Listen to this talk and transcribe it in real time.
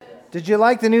Did you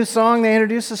like the new song they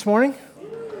introduced this morning?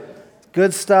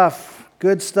 Good stuff.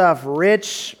 Good stuff.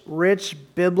 Rich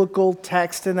biblical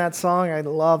text in that song. I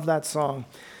love that song.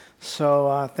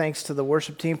 So thanks to the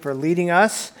worship team for leading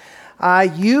us.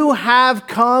 You have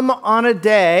come on a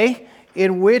day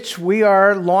in which we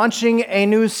are launching a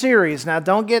new series. Now,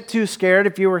 don't get too scared.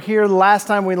 If you were here the last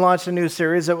time we launched a new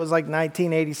series, it was like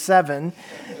 1987,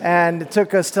 and it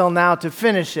took us till now to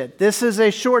finish it. This is a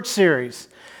short series.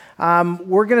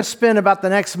 We're going to spend about the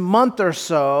next month or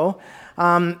so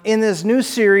in this new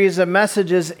series of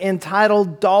messages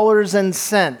entitled Dollars and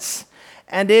Cents.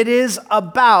 And it is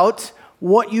about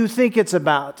what you think it's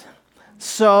about.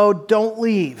 So don't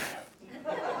leave.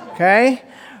 Okay?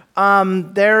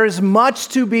 There is much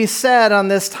to be said on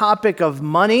this topic of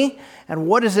money. And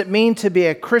what does it mean to be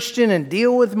a Christian and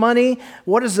deal with money?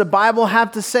 What does the Bible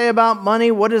have to say about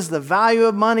money? What is the value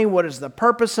of money? What is the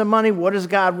purpose of money? What does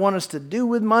God want us to do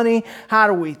with money? How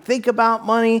do we think about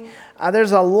money?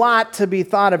 There's a lot to be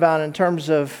thought about in terms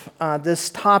of this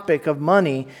topic of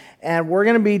money. And we're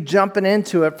going to be jumping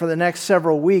into it for the next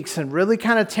several weeks and really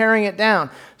kind of tearing it down.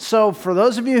 So for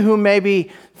those of you who maybe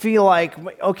feel like,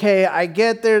 okay, I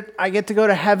get to go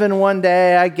to heaven one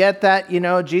day. I get that,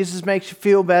 Jesus makes you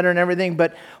feel better and everything.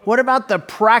 But what about the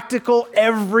practical,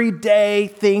 everyday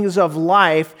things of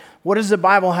life? What does the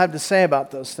Bible have to say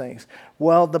about those things?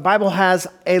 Well, the Bible has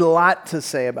a lot to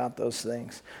say about those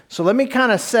things. So let me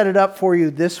kind of set it up for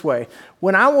you this way.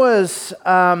 When I was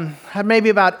maybe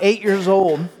about 8 years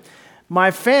old, my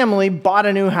family bought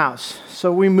a new house.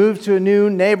 So we moved to a new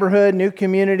neighborhood, new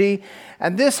community.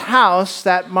 And this house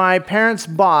that my parents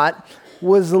bought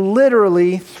was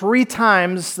literally 3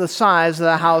 times the size of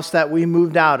the house that we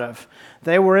moved out of.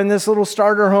 They were in this little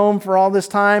starter home for all this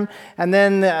time. And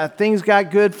then things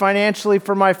got good financially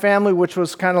for my family, which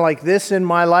was kind of like this in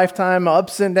my lifetime,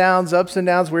 ups and downs.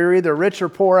 We were either rich or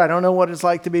poor. I don't know what it's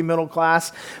like to be middle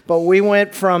class. But we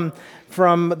went from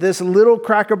this little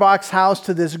cracker box house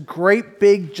to this great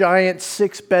big giant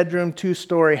 6-bedroom,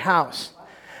 2-story house.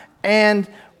 And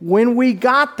when we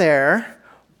got there,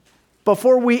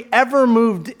 before we ever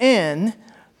moved in,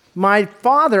 my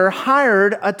father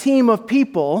hired a team of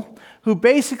people who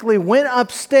basically went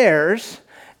upstairs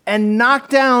and knocked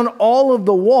down all of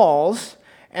the walls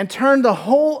and turned the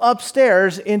whole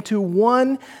upstairs into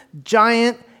one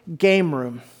giant game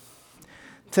room.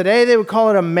 Today they would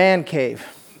call it a man cave.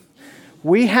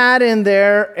 We had in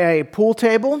there a pool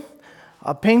table,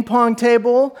 a ping pong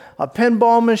table, a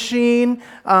pinball machine,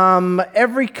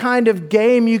 every kind of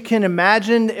game you can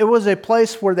imagine. It was a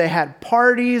place where they had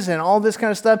parties and all this kind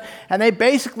of stuff. And they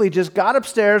basically just got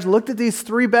upstairs, looked at these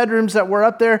 3 bedrooms that were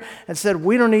up there and said,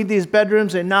 we don't need these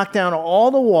bedrooms. They knocked down all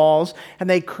the walls and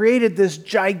they created this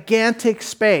gigantic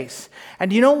space. And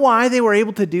do you know why they were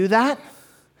able to do that?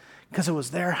 Because it was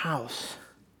their house.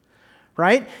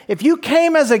 Right? If you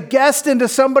came as a guest into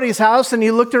somebody's house and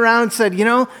you looked around and said,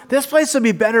 this place would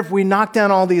be better if we knocked down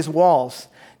all these walls,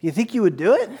 do you think you would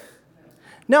do it?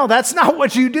 No, that's not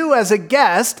what you do as a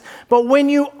guest. But when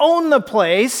you own the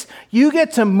place, you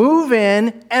get to move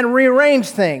in and rearrange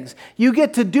things. You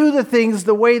get to do the things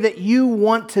the way that you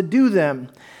want to do them.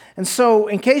 And so,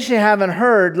 in case you haven't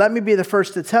heard, let me be the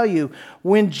first to tell you,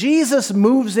 when Jesus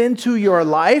moves into your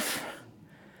life,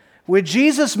 when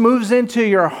Jesus moves into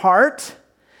your heart,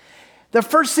 the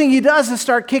first thing he does is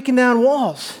start kicking down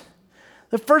walls.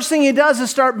 The first thing he does is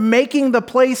start making the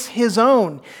place his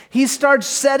own. He starts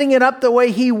setting it up the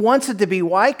way he wants it to be.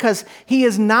 Why? Because he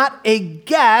is not a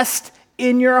guest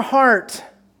in your heart.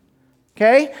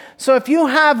 Okay? So if you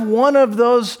have one of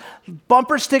those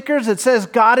bumper stickers that says,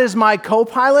 God is my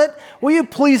co-pilot, will you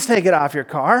please take it off your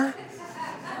car?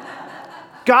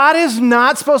 God is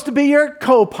not supposed to be your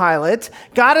co-pilot.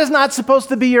 God is not supposed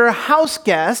to be your house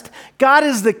guest. God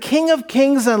is the King of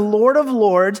Kings and Lord of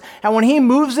Lords. And when he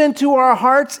moves into our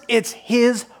hearts, it's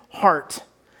his heart.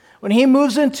 When he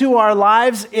moves into our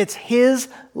lives, it's his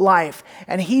life.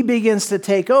 And he begins to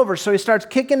take over. So he starts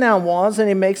kicking down walls and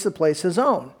he makes the place his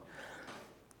own.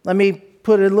 Let me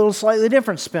put a little slightly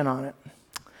different spin on it.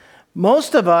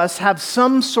 Most of us have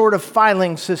some sort of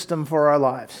filing system for our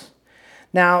lives.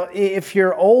 Now, if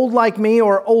you're old like me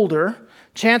or older,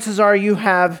 chances are you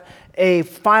have a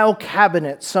file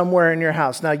cabinet somewhere in your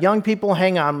house. Now, young people,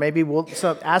 hang on. Maybe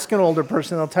ask an older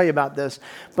person, they'll tell you about this.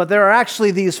 But there are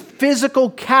actually these physical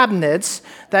cabinets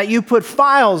that you put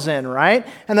files in, right?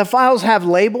 And the files have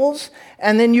labels.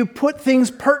 and then you put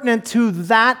things pertinent to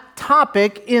that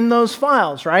topic in those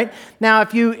files, right? Now,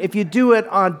 if you do it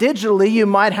digitally, you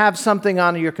might have something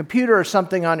on your computer or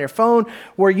something on your phone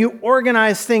where you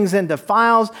organize things into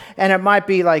files, and it might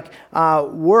be like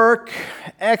work,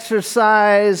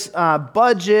 exercise,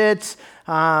 budget,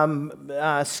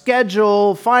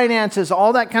 schedule, finances,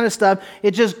 all that kind of stuff.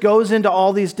 It just goes into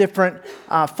all these different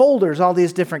folders, all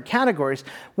these different categories.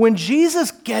 When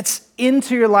Jesus gets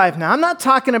into your life, now I'm not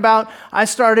talking about I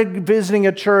started visiting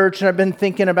a church and I've been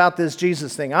thinking about this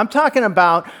Jesus thing. I'm talking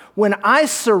about when I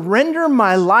surrender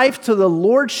my life to the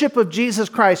lordship of Jesus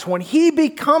Christ, when he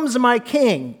becomes my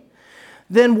king,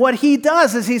 then what he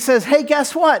does is he says, hey,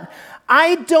 guess what?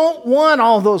 I don't want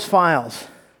all those files.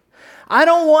 I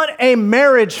don't want a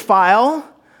marriage file.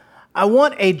 I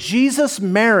want a Jesus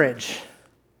marriage.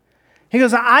 He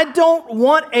goes, I don't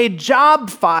want a job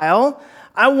file.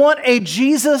 I want a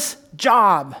Jesus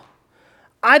job.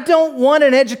 I don't want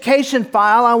an education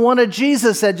file. I want a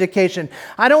Jesus education.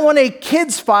 I don't want a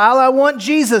kids file. I want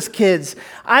Jesus kids.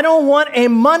 I don't want a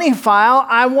money file.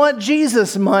 I want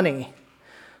Jesus money.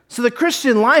 So the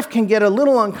Christian life can get a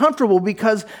little uncomfortable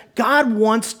because God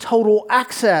wants total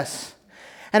access.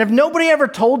 And if nobody ever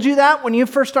told you that when you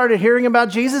first started hearing about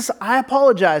Jesus, I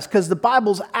apologize, because the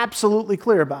Bible's absolutely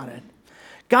clear about it.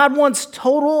 God wants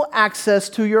total access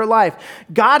to your life.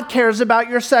 God cares about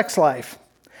your sex life.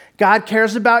 God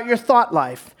cares about your thought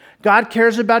life. God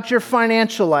cares about your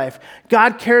financial life.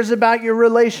 God cares about your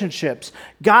relationships.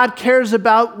 God cares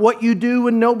about what you do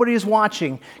when nobody's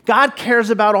watching. God cares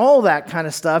about all that kind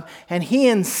of stuff, and he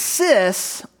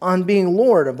insists on being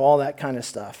Lord of all that kind of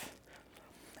stuff.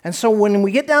 And so when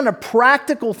we get down to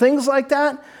practical things like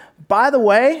that, by the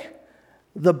way,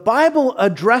 the Bible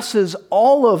addresses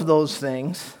all of those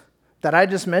things that I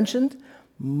just mentioned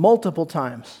multiple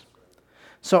times.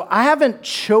 So I haven't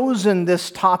chosen this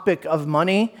topic of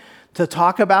money to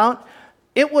talk about.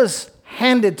 It was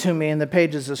handed to me in the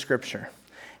pages of Scripture.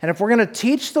 And if we're going to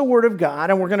teach the Word of God,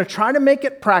 and we're going to try to make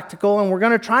it practical, and we're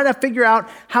going to try to figure out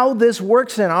how this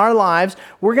works in our lives,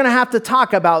 we're going to have to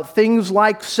talk about things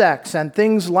like sex, and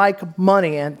things like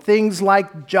money, and things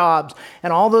like jobs,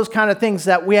 and all those kind of things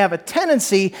that we have a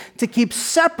tendency to keep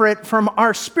separate from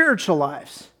our spiritual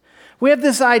lives. We have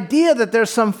this idea that there's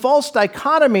some false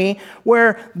dichotomy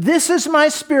where this is my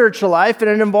spiritual life, and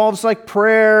it involves like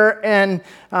prayer and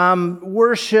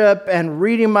worship and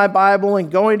reading my Bible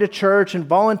and going to church and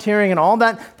volunteering and all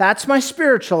that. That's my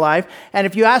spiritual life. And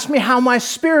if you ask me how my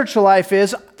spiritual life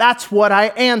is, that's what I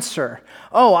answer.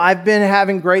 Oh, I've been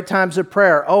having great times of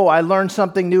prayer. Oh, I learned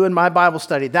something new in my Bible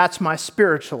study. That's my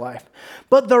spiritual life.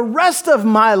 But the rest of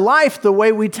my life, the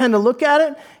way we tend to look at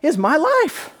it, is my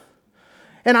life.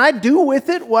 And I do with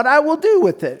it what I will do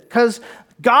with it, because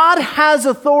God has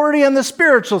authority on the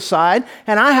spiritual side,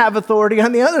 and I have authority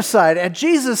on the other side. And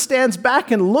Jesus stands back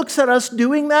and looks at us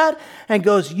doing that and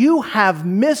goes, you have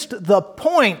missed the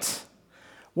point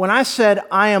when I said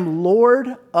I am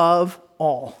Lord of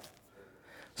all.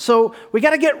 So we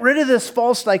got to get rid of this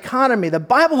false dichotomy. The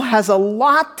Bible has a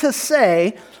lot to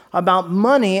say about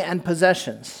money and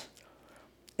possessions.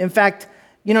 In fact,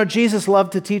 you know, Jesus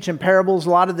loved to teach in parables.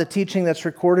 A lot of the teaching that's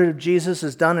recorded of Jesus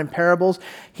is done in parables.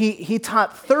 He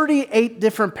taught 38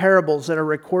 different parables that are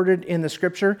recorded in the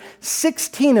Scripture.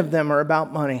 16 of them are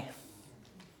about money.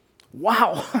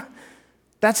 Wow,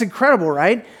 that's incredible,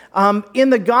 right?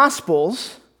 In the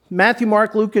Gospels, Matthew,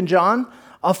 Mark, Luke, and John,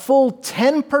 a full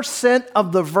 10%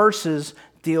 of the verses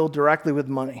deal directly with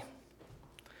money.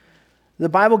 The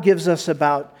Bible gives us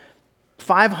about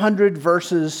 500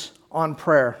 verses on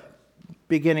prayer,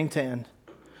 beginning to end.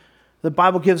 The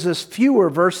Bible gives us fewer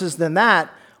verses than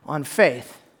that on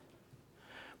faith,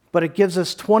 but it gives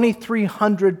us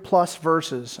 2,300 plus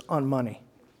verses on money.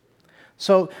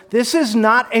 So this is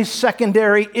not a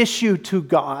secondary issue to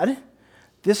God.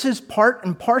 This is part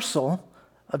and parcel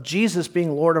of Jesus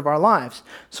being Lord of our lives.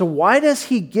 So why does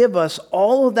he give us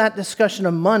all of that discussion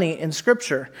of money in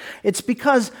Scripture? It's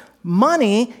because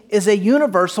money is a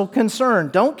universal concern.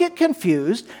 Don't get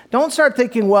confused. Don't start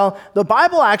thinking, well, the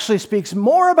Bible actually speaks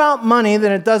more about money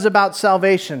than it does about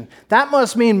salvation. That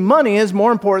must mean money is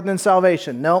more important than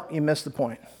salvation. No, you missed the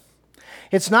point.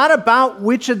 It's not about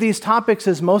which of these topics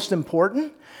is most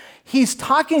important. He's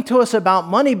talking to us about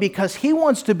money because he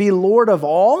wants to be Lord of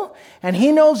all, and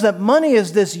he knows that money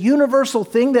is this universal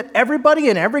thing that everybody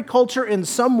in every culture in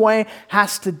some way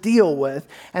has to deal with.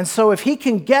 And so if he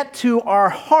can get to our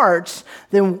hearts,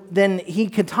 then he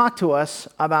can talk to us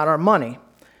about our money.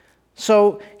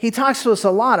 So he talks to us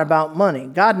a lot about money.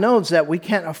 God knows that we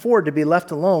can't afford to be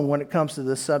left alone when it comes to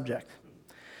this subject.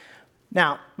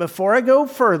 Now, before I go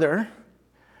further,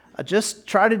 just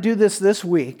try to do this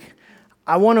week.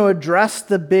 I want to address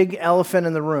the big elephant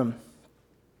in the room.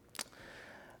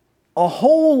 A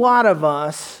whole lot of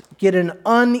us get an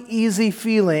uneasy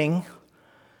feeling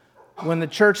when the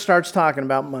church starts talking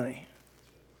about money.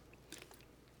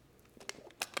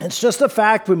 It's just a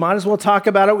fact. We might as well talk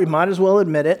about it. We might as well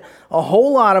admit it. A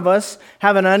whole lot of us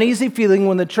have an uneasy feeling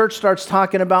when the church starts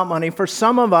talking about money. For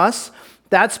some of us,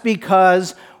 that's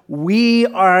because we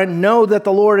know that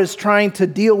the Lord is trying to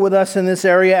deal with us in this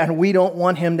area and we don't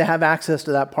want him to have access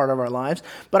to that part of our lives.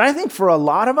 But I think for a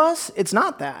lot of us, it's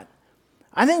not that.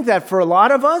 I think that for a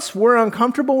lot of us, we're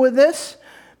uncomfortable with this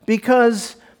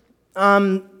because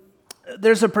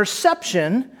there's a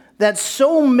perception that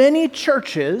so many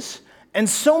churches and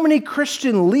so many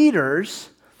Christian leaders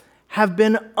have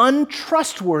been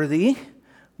untrustworthy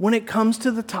when it comes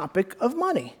to the topic of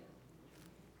money.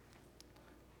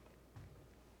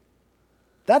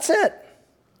 That's it.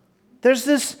 There's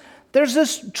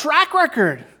this track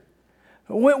record.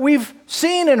 We've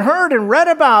seen and heard and read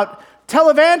about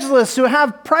televangelists who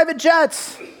have private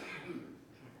jets.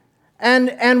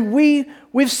 And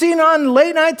we've seen on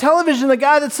late night television the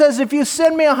guy that says, if you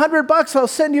send me $100, I'll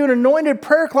send you an anointed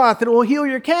prayer cloth that will heal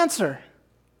your cancer.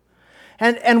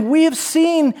 And we've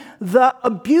seen the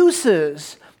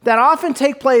abuses that often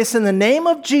take place in the name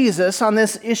of Jesus on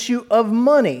this issue of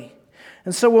money.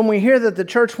 And so when we hear that the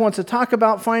church wants to talk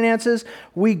about finances,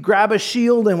 we grab a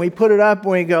shield and we put it up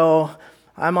and we go,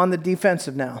 I'm on the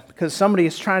defensive now because somebody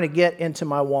is trying to get into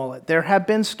my wallet. There have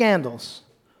been scandals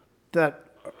that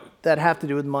have to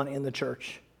do with money in the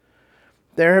church.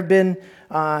 There have been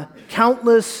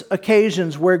countless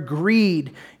occasions where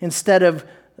greed instead of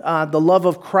the love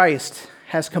of Christ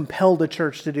has compelled the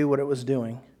church to do what it was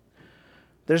doing.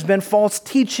 There's been false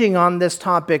teaching on this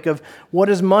topic of what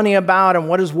is money about and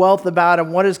what is wealth about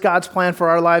and what is God's plan for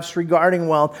our lives regarding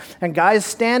wealth. And guys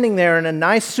standing there in a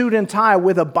nice suit and tie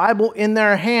with a Bible in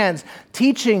their hands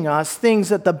teaching us things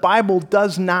that the Bible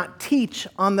does not teach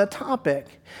on the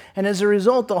topic. And as a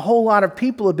result, a whole lot of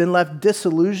people have been left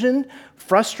disillusioned,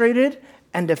 frustrated,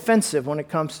 and defensive when it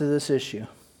comes to this issue.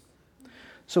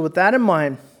 So with that in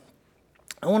mind,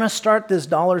 I want to start this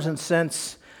Dollars and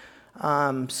Cents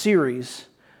series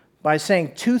by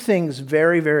saying two things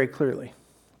very, very clearly.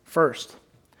 First,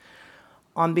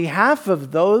 on behalf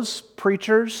of those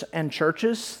preachers and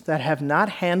churches that have not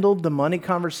handled the money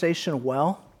conversation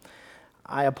well,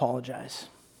 I apologize.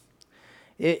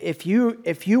 If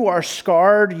you are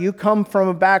scarred, you come from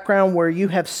a background where you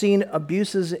have seen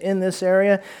abuses in this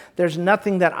area, there's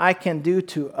nothing that I can do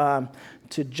to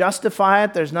justify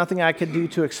it. There's nothing I can do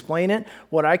to explain it.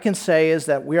 What I can say is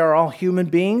that we are all human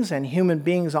beings, and human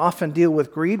beings often deal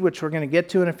with greed, which we're going to get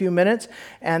to in a few minutes,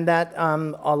 and that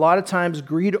a lot of times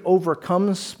greed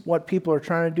overcomes what people are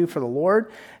trying to do for the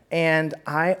Lord, and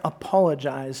I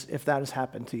apologize if that has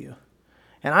happened to you.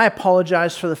 And I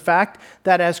apologize for the fact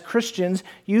that as Christians,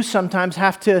 you sometimes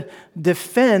have to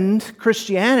defend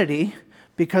Christianity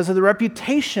because of the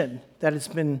reputation that it's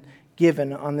been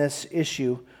given on this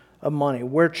issue of money.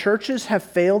 Where churches have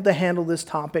failed to handle this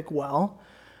topic well,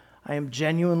 I am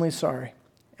genuinely sorry.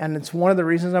 And it's one of the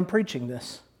reasons I'm preaching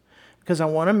this, because I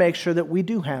want to make sure that we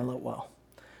do handle it well.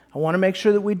 I want to make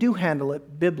sure that we do handle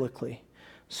it biblically,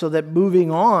 so that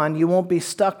moving on, you won't be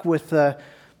stuck with the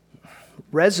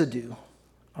residue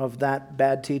of that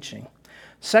bad teaching.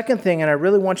 Second thing, and I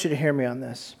really want you to hear me on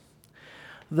this,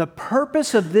 the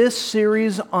purpose of this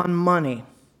series on money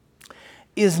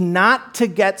is not to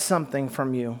get something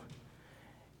from you.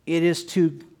 It is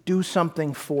to do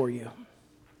something for you.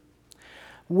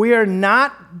 We are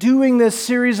not doing this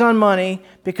series on money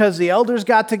because the elders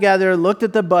got together, looked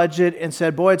at the budget, and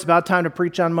said, boy, it's about time to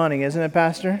preach on money, isn't it,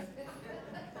 Pastor?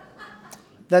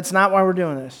 That's not why we're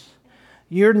doing this.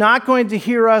 You're not going to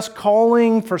hear us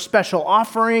calling for special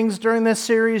offerings during this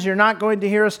series. You're not going to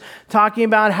hear us talking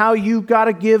about how you got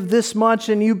to give this much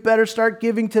and you better start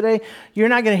giving today. You're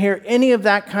not going to hear any of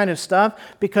that kind of stuff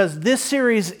because this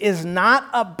series is not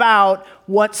about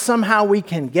what somehow we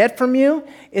can get from you.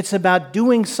 It's about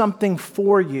doing something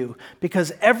for you,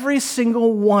 because every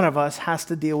single one of us has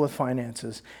to deal with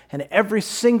finances, and every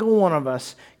single one of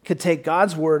us could take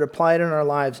God's word, apply it in our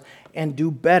lives, and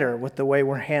do better with the way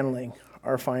we're handling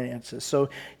our finances.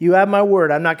 So you have my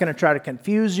word. I'm not going to try to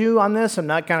confuse you on this. I'm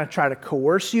not going to try to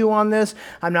coerce you on this.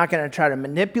 I'm not going to try to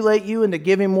manipulate you into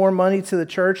giving more money to the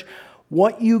church.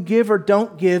 What you give or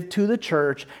don't give to the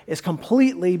church is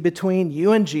completely between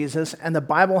you and Jesus, and the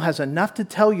Bible has enough to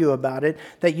tell you about it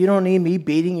that you don't need me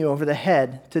beating you over the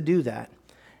head to do that.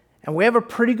 And we have a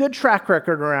pretty good track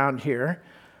record around here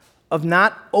of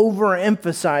not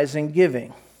overemphasizing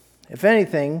giving. If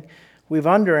anything, we've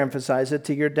underemphasized it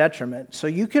to your detriment. So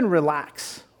you can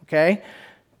relax, okay?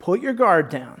 Put your guard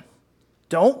down.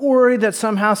 Don't worry that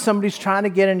somehow somebody's trying to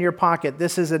get in your pocket.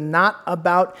 This is not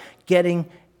about getting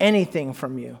anything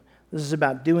from you. This is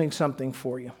about doing something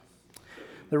for you.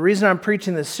 The reason I'm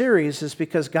preaching this series is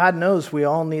because God knows we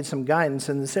all need some guidance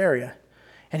in this area.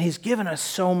 And He's given us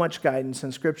so much guidance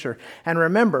in Scripture. And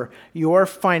remember, your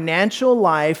financial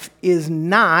life is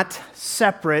not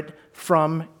separate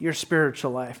from your spiritual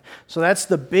life. So that's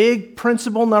the big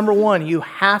principle number one. You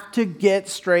have to get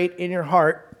straight in your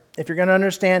heart if you're going to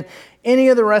understand any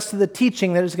of the rest of the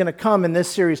teaching that is going to come in this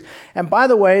series. And by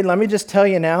the way, let me just tell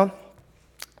you now,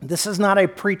 this is not a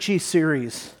preachy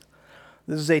series.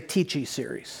 This is a teachy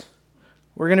series.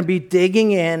 We're going to be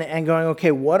digging in and going,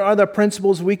 okay, what are the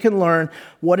principles we can learn?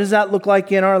 What does that look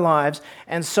like in our lives?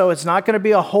 And so it's not going to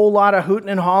be a whole lot of hooting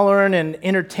and hollering and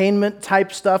entertainment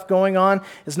type stuff going on.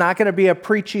 It's not going to be a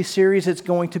preachy series. It's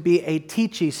going to be a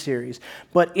teachy series.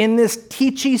 But in this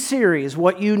teachy series,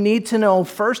 what you need to know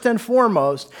first and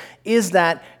foremost is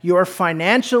that your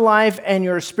financial life and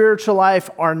your spiritual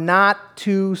life are not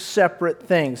two separate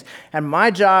things. And my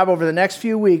job over the next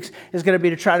few weeks is going to be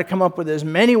to try to come up with as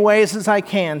many ways as I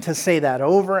can to say that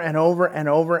over and over and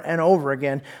over and over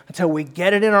again until we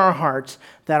get it in our hearts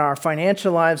that our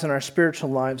financial lives and our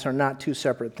spiritual lives are not two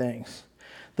separate things.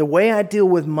 The way I deal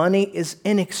with money is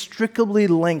inextricably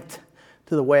linked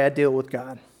to the way I deal with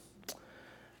God.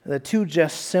 The two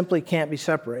just simply can't be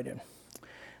separated.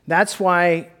 That's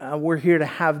why we're here to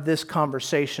have this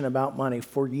conversation about money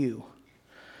for you.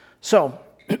 So,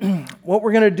 what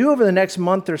we're going to do over the next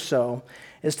month or so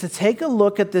is to take a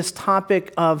look at this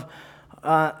topic of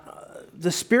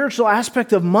the spiritual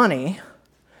aspect of money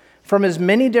from as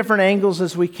many different angles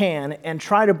as we can and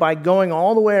try to, by going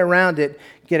all the way around it,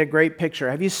 get a great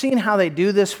picture. Have you seen how they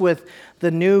do this with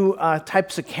the new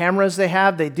types of cameras they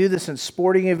have? They do this in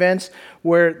sporting events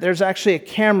where there's actually a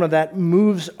camera that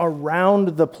moves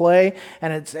around the play,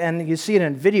 and you see it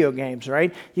in video games,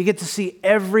 right? You get to see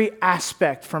every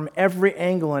aspect from every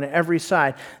angle and every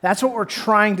side. That's what we're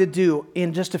trying to do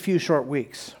in just a few short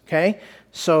weeks, okay?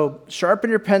 So sharpen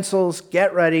your pencils,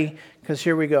 get ready, because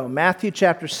here we go. Matthew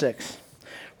chapter 6.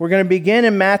 We're going to begin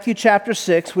in Matthew chapter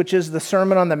 6, which is the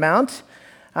Sermon on the Mount.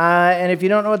 And if you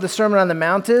don't know what the Sermon on the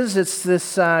Mount is, it's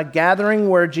this gathering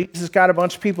where Jesus got a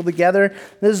bunch of people together.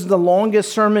 This is the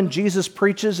longest sermon Jesus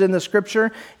preaches in the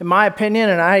Scripture, in my opinion,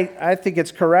 and I think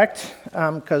it's correct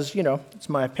because, it's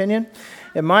my opinion.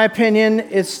 In my opinion,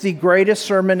 it's the greatest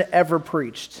sermon ever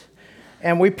preached.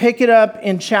 And we pick it up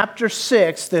in chapter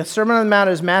 6. The Sermon on the Mount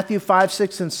is Matthew 5,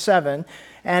 6, and 7.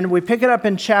 And we pick it up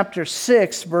in chapter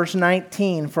 6, verse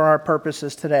 19 for our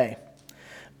purposes today.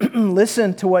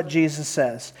 Listen to what Jesus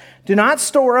says. Do not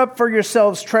store up for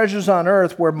yourselves treasures on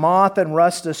earth where moth and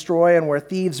rust destroy and where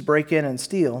thieves break in and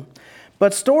steal.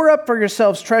 But store up for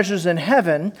yourselves treasures in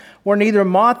heaven where neither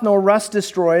moth nor rust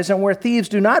destroys and where thieves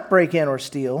do not break in or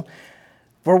steal.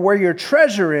 For where your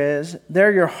treasure is,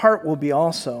 there your heart will be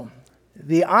also.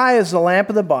 The eye is the lamp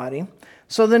of the body.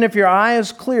 So then if your eye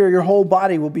is clear, your whole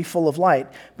body will be full of light.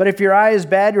 But if your eye is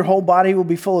bad, your whole body will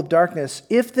be full of darkness.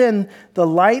 If then the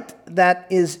light that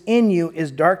is in you is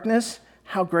darkness,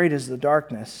 how great is the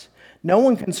darkness? No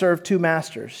one can serve two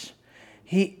masters.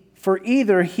 For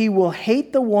either he will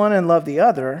hate the one and love the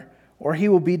other, or he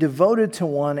will be devoted to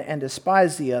one and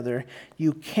despise the other.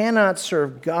 You cannot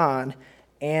serve God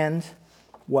and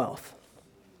wealth.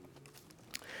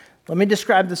 Let me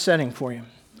describe the setting for you.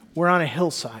 We're on a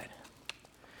hillside.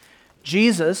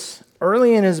 Jesus,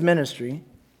 early in his ministry,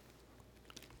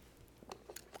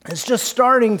 is just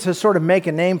starting to sort of make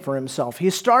a name for himself.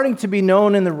 He's starting to be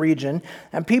known in the region,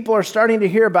 and people are starting to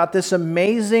hear about this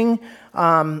amazing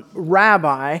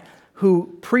rabbi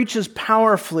who preaches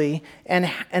powerfully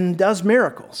and does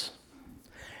miracles.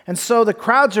 And so the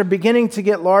crowds are beginning to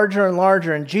get larger and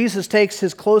larger, and Jesus takes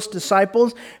his close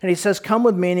disciples, and he says, come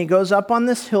with me, and he goes up on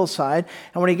this hillside,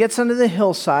 and when he gets onto the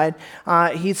hillside,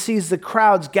 he sees the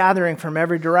crowds gathering from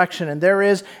every direction, and there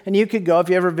is, and you could go, if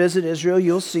you ever visit Israel,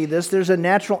 you'll see this, there's a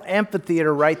natural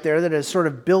amphitheater right there that is sort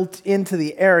of built into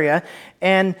the area,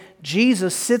 and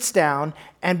Jesus sits down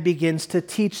and begins to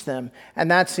teach them. And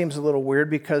that seems a little weird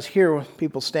because here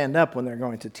people stand up when they're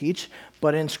going to teach.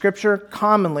 But in Scripture,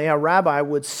 commonly a rabbi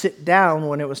would sit down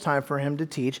when it was time for him to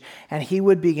teach, and he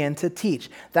would begin to teach.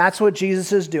 That's what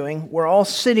Jesus is doing. We're all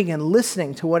sitting and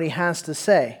listening to what he has to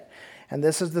say. And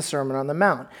this is the Sermon on the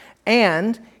Mount.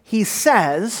 And he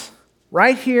says,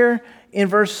 right here in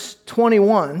verse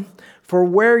 21, for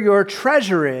where your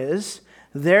treasure is,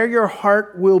 there your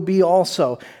heart will be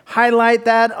also. Highlight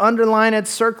that, underline it,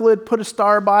 circle it, put a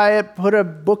star by it, put a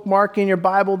bookmark in your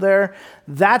Bible there.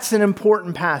 That's an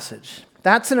important passage.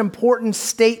 That's an important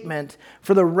statement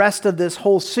for the rest of this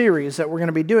whole series that we're going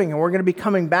to be doing, and we're going to be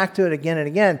coming back to it again and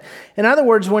again. In other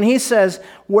words, when he says,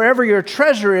 wherever your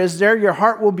treasure is, there your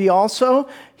heart will be also,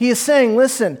 he is saying,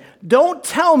 listen, don't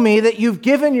tell me that you've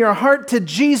given your heart to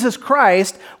Jesus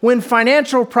Christ when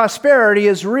financial prosperity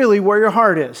is really where your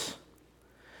heart is.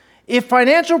 If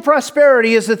financial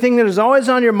prosperity is the thing that is always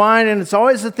on your mind and it's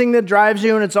always the thing that drives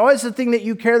you and it's always the thing that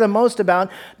you care the most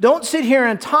about, don't sit here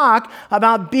and talk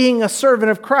about being a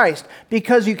servant of Christ,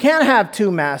 because you can't have two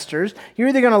masters. You're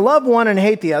either going to love one and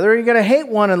hate the other, or you're going to hate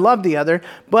one and love the other,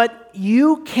 but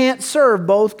you can't serve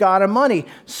both God and money.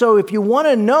 So if you want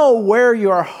to know where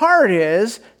your heart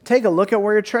is, take a look at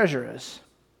where your treasure is.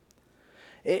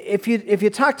 If you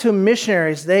talk to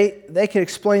missionaries, they can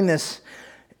explain this.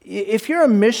 If you're a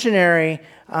missionary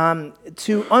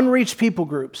to unreached people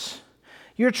groups,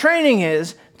 your training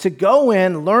is to go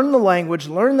in, learn the language,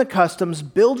 learn the customs,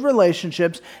 build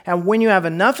relationships, and when you have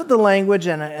enough of the language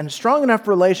and a strong enough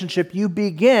relationship, you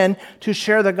begin to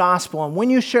share the gospel. And when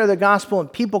you share the gospel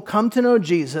and people come to know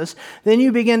Jesus, then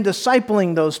you begin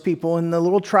discipling those people in the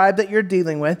little tribe that you're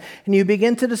dealing with, and you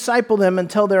begin to disciple them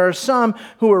until there are some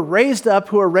who are raised up,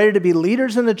 who are ready to be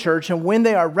leaders in the church, and when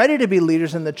they are ready to be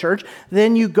leaders in the church,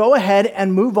 then you go ahead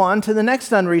and move on to the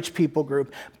next unreached people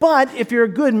group. But if you're a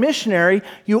good missionary,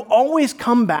 you always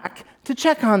come back to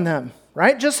check on them,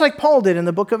 right? Just like Paul did in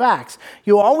the book of Acts.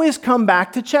 You always come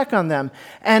back to check on them.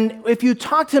 And if you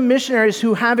talk to missionaries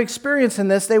who have experience in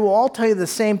this, they will all tell you the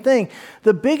same thing.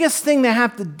 The biggest thing they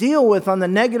have to deal with on the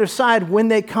negative side when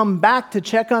they come back to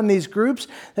check on these groups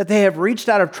that they have reached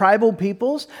out of tribal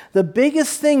peoples, the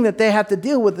biggest thing that they have to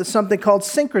deal with is something called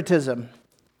syncretism.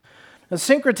 Now,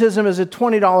 syncretism is a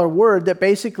 $20 word that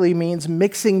basically means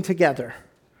mixing together.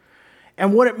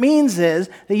 And what it means is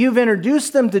that you've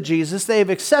introduced them to Jesus, they've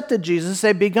accepted Jesus,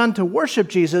 they've begun to worship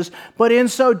Jesus, but in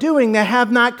so doing, they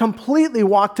have not completely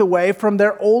walked away from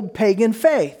their old pagan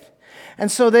faith.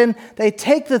 And so then they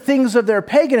take the things of their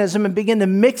paganism and begin to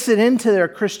mix it into their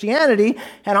Christianity.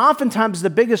 And oftentimes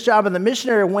the biggest job of the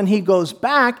missionary when he goes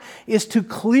back is to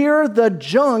clear the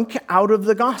junk out of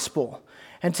the gospel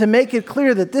and to make it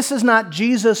clear that this is not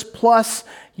Jesus plus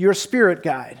your spirit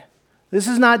guide. This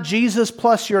is not Jesus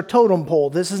plus your totem pole.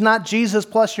 This is not Jesus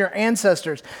plus your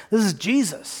ancestors. This is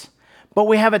Jesus. But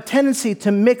we have a tendency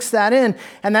to mix that in,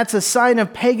 and that's a sign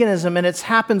of paganism, and it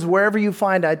happens wherever you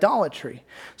find idolatry.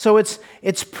 So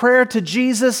it's prayer to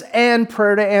Jesus and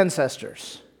prayer to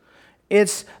ancestors.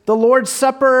 It's the Lord's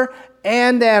Supper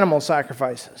and animal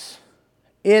sacrifices.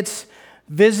 It's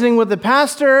visiting with the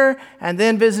pastor and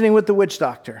then visiting with the witch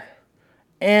doctor.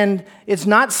 And it's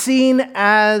not seen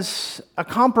as a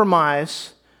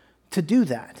compromise to do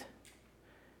that.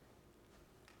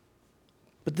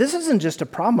 But this isn't just a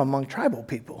problem among tribal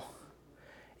people.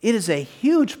 It is a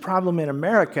huge problem in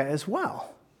America as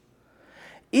well.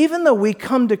 Even though we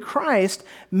come to Christ,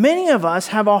 many of us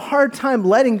have a hard time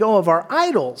letting go of our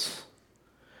idols.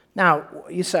 Now,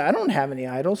 you say, I don't have any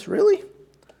idols, really?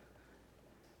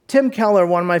 Tim Keller,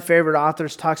 one of my favorite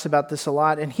authors, talks about this a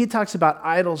lot, and he talks about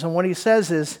idols, and what he says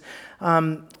is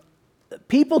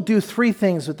people do three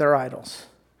things with their idols.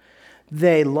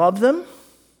 They love them,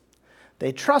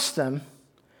 they trust them,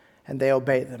 and they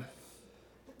obey them.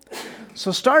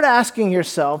 So start asking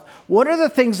yourself, what are the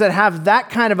things that have that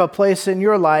kind of a place in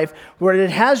your life where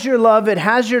it has your love, it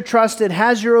has your trust, it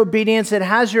has your obedience, it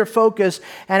has your focus,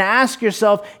 and ask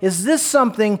yourself, is this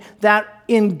something that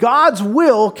in God's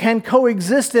will can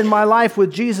coexist in my life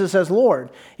with Jesus as Lord?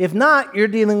 If not, you're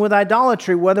dealing with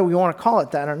idolatry, whether we want to call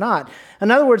it that or not. In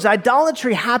other words,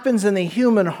 idolatry happens in the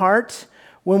human heart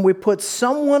when we put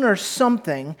someone or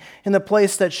something in the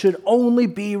place that should only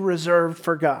be reserved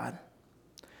for God.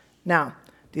 Now,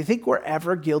 do you think we're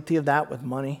ever guilty of that with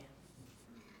money?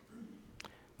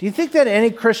 Do you think that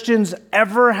any Christians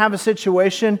ever have a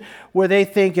situation where they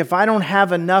think, if I don't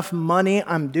have enough money,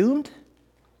 I'm doomed?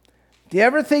 Do you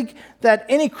ever think that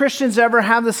any Christians ever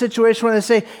have the situation where they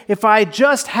say, if I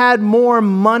just had more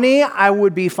money, I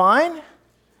would be fine?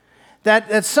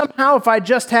 That somehow if I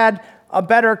just had a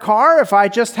better car, if I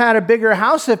just had a bigger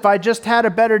house, if I just had a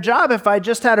better job, if I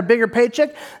just had a bigger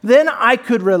paycheck, then I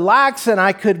could relax and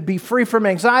I could be free from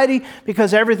anxiety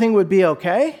because everything would be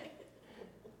okay.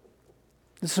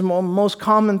 This is one of the most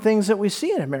common things that we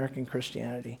see in American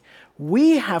Christianity.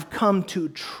 We have come to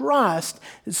trust.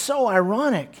 It's so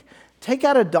ironic. Take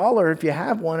out $1 if you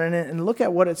have one and look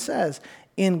at what it says.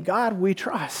 In God we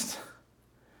trust.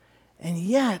 And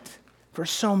yet, for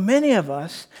so many of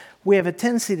us, we have a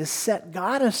tendency to set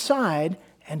God aside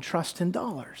and trust in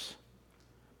dollars.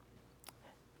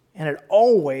 And it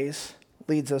always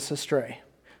leads us astray.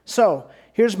 So,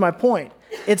 here's my point.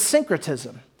 It's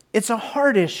syncretism. It's a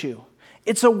heart issue.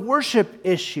 It's a worship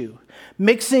issue.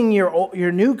 Mixing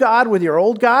your new God with your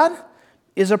old God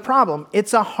is a problem.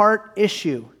 It's a heart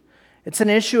issue. It's an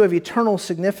issue of eternal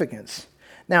significance.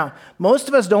 Now, most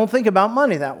of us don't think about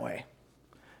money that way.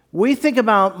 We think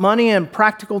about money in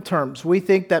practical terms. We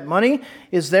think that money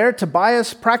is there to buy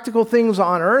us practical things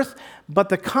on earth, but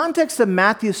the context of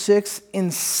Matthew 6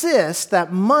 insists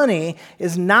that money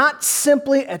is not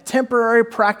simply a temporary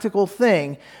practical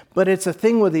thing, but it's a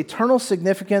thing with eternal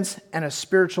significance and a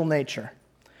spiritual nature.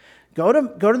 Go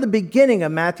to the beginning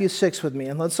of Matthew 6 with me,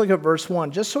 and let's look at verse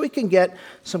 1, just so we can get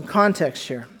some context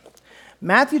here.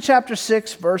 Matthew chapter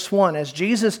 6, verse 1, as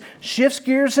Jesus shifts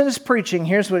gears in his preaching,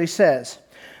 here's what he says.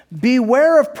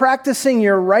 Beware of practicing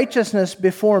your righteousness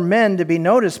before men to be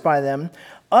noticed by them.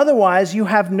 Otherwise, you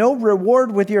have no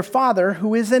reward with your Father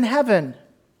who is in heaven.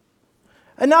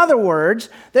 In other words,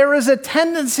 there is a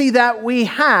tendency that we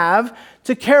have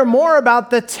to care more about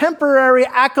the temporary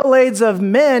accolades of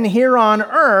men here on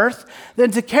earth than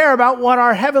to care about what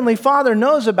our Heavenly Father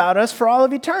knows about us for all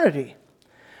of eternity.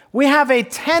 We have a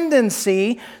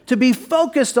tendency to be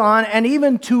focused on and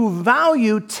even to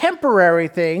value temporary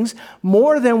things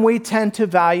more than we tend to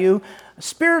value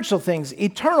spiritual things,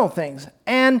 eternal things.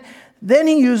 And then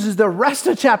he uses the rest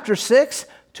of chapter 6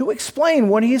 to explain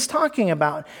what he's talking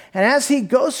about. And as he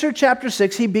goes through chapter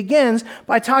 6, he begins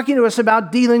by talking to us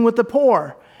about dealing with the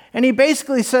poor. And he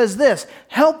basically says this,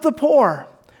 help the poor.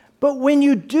 But when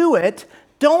you do it,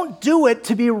 don't do it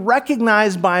to be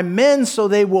recognized by men so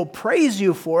they will praise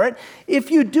you for it. If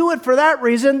you do it for that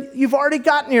reason, you've already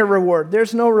gotten your reward.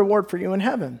 There's no reward for you in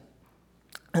heaven.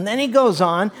 And then he goes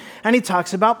on and he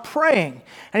talks about praying.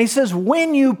 And he says,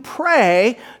 when you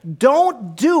pray,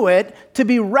 don't do it to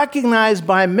be recognized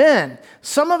by men.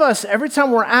 Some of us, every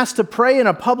time we're asked to pray in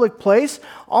a public place,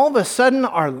 all of a sudden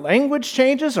our language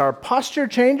changes, our posture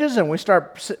changes, and we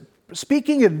start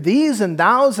speaking of these and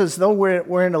thous as though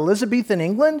we're in Elizabethan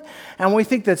England, and we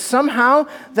think that somehow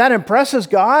that impresses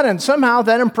God and somehow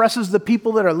that impresses the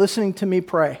people that are listening to me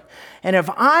pray. And if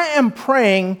I am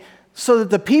praying so that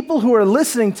the people who are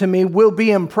listening to me will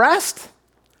be impressed,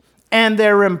 and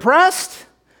they're impressed,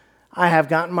 I have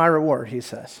gotten my reward, he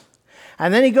says.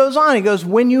 And then he goes on, he goes,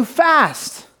 when you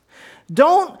fast,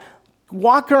 don't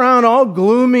walk around all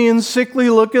gloomy and sickly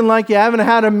looking like you haven't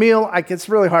had a meal. It's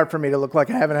really hard for me to look like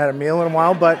I haven't had a meal in a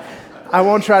while, but I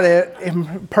won't try to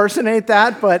impersonate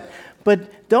that. But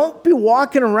don't be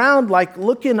walking around like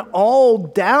looking all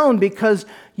down because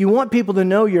you want people to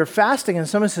know you're fasting. And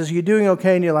someone says, you're doing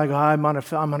okay? And you're like, oh, I'm on a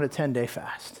 10-day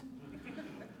fast.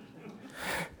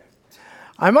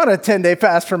 I'm on a 10-day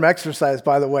fast from exercise,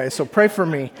 by the way, so pray for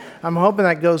me. I'm hoping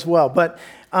that goes well. But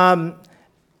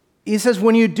he says,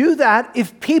 when you do that,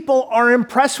 if people are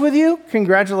impressed with you,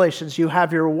 congratulations, you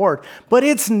have your reward. But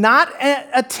it's not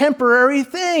a temporary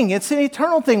thing. It's an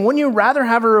eternal thing. Wouldn't you rather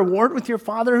have a reward with your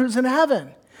Father who's in heaven?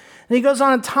 And he goes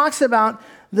on and talks about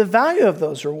the value of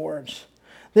those rewards.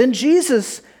 Then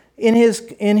Jesus, in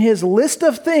his list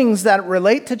of things that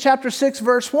relate to chapter 6,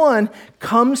 verse 1,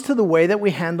 comes to the way that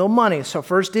we handle money. So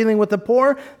first dealing with the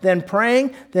poor, then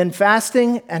praying, then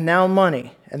fasting, and now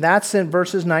money. And that's in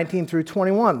verses 19 through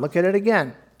 21. Look at it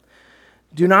again.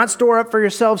 Do not store up for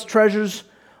yourselves treasures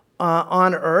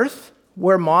on earth,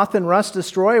 where moth and rust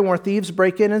destroy and where thieves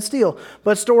break in and steal.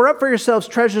 But store up for yourselves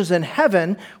treasures in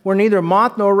heaven, where neither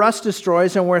moth nor rust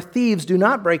destroys and where thieves do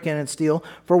not break in and steal.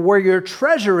 For where your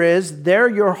treasure is, there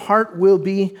your heart will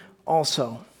be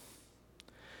also.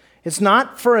 It's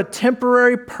not for a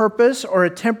temporary purpose or a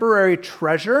temporary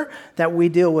treasure that we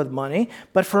deal with money,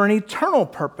 but for an eternal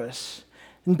purpose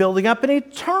in building up an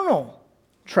eternal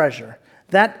treasure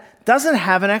that doesn't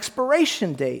have an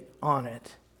expiration date on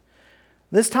it.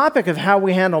 This topic of how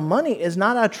we handle money is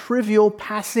not a trivial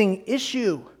passing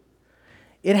issue.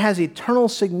 It has eternal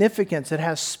significance. It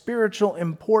has spiritual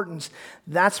importance.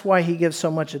 That's why he gives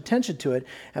so much attention to it.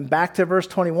 And back to verse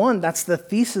 21, that's the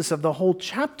thesis of the whole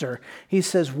chapter. He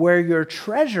says, where your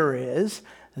treasure is,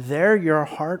 there your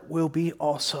heart will be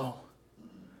also.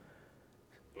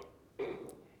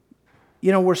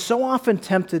 You know, we're so often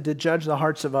tempted to judge the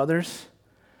hearts of others,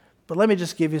 but let me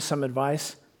just give you some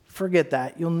advice. Forget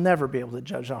that. You'll never be able to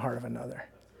judge the heart of another.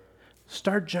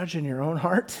 Start judging your own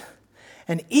heart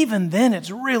And even then,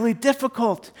 it's really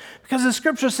difficult because the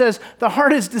scripture says the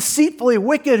heart is deceitfully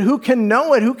wicked. Who can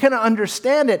know it? Who can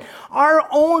understand it? Our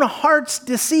own hearts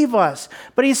deceive us.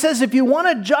 But he says if you want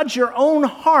to judge your own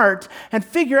heart and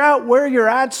figure out where you're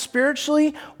at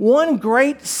spiritually, one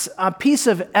great piece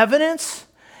of evidence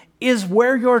is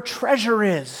where your treasure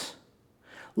is.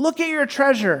 Look at your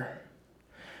treasure.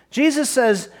 Jesus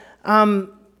says,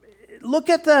 look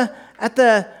at the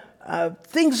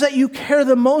things that you care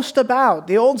the most about.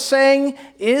 The old saying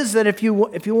is that if you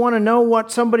want to know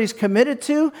what somebody's committed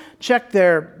to, check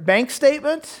their bank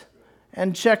statement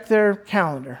and check their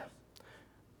calendar,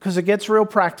 because it gets real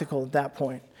practical at that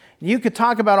point. You could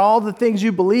talk about all the things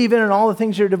you believe in and all the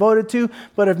things you're devoted to,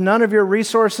 but if none of your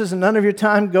resources and none of your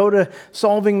time go to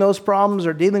solving those problems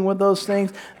or dealing with those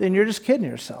things, then you're just kidding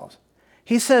yourselves.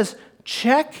 He says,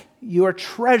 check your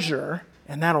treasure,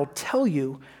 and that'll tell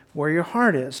you where your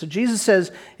heart is. So Jesus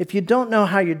says, if you don't know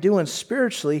how you're doing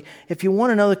spiritually, if you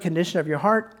want to know the condition of your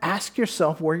heart, ask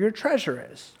yourself where your treasure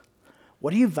is.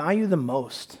 What do you value the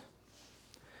most?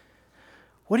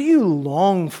 What do you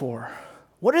long for?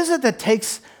 What is it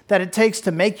that it takes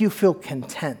to make you feel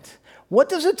content? What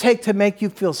does it take to make you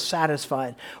feel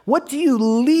satisfied? What do you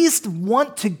least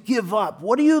want to give up?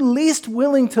 What are you least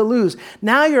willing to lose?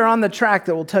 Now you're on the track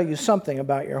that will tell you something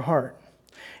about your heart.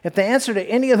 If the answer to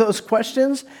any of those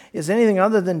questions is anything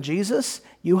other than Jesus,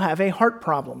 you have a heart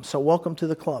problem. So welcome to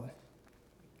the club.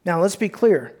 Now let's be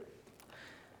clear,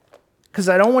 because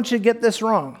I don't want you to get this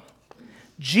wrong.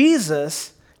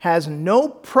 Jesus has no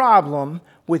problem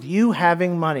with you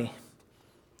having money.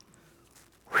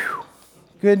 Whew.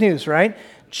 Good news, right?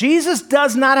 Jesus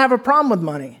does not have a problem with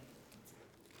money.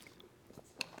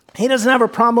 He doesn't have a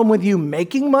problem with you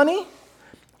making money.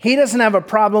 He doesn't have a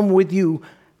problem with you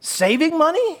saving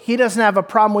money. He doesn't have a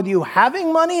problem with you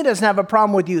having money. He doesn't have a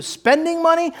problem with you spending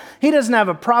money. He doesn't have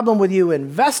a problem with you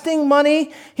investing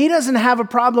money. He doesn't have a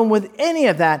problem with any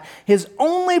of that. His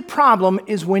only problem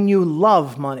is when you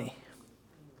love money.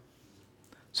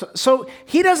 So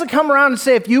he doesn't come around and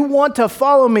say, if you want to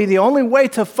follow me, the only way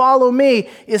to follow me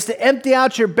is to empty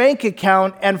out your bank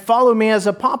account and follow me as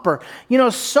a pauper. You know,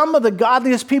 some of the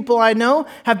godliest people I know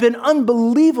have been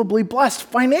unbelievably blessed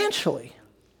financially.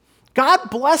 God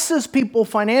blesses people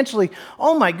financially.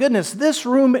 Oh my goodness, this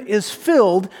room is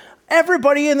filled.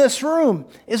 Everybody in this room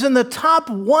is in the top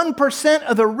 1%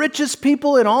 of the richest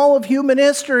people in all of human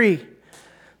history.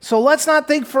 So let's not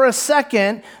think for a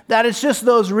second that it's just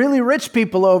those really rich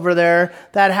people over there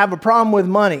that have a problem with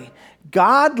money.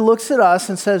 God looks at us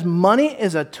and says, money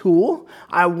is a tool.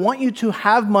 I want you to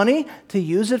have money to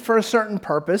use it for a certain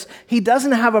purpose. He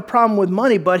doesn't have a problem with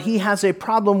money, but he has a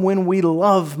problem when we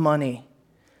love money,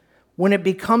 when it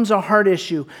becomes a heart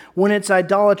issue, when it's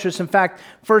idolatrous. In fact,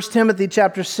 1 Timothy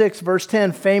chapter 6, verse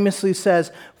 10 famously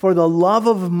says, for the love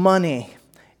of money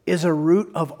is a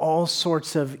root of all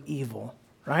sorts of evil.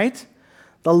 Right?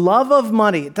 The love of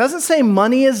money. It doesn't say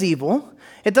money is evil.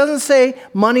 It doesn't say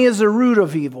money is a root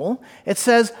of evil. It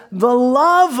says the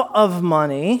love of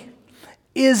money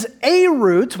is a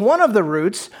root, one of the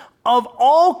roots of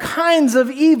all kinds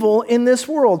of evil in this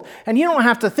world. And you don't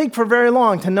have to think for very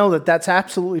long to know that that's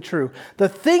absolutely true. The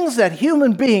things that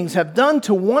human beings have done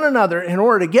to one another in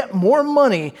order to get more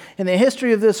money in the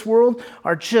history of this world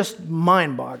are just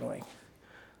mind-boggling.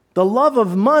 The love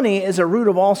of money is a root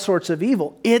of all sorts of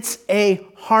evil. It's a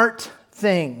heart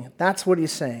thing. That's what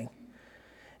he's saying.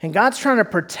 And God's trying to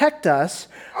protect us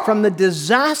from the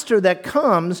disaster that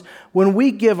comes when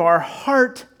we give our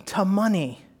heart to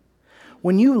money.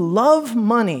 When you love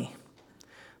money,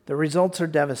 the results are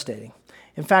devastating.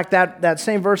 In fact, that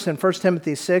same verse in 1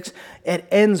 Timothy 6, it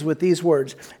ends with these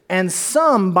words, and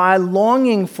some, by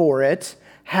longing for it,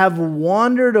 have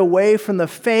wandered away from the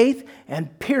faith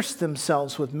and pierced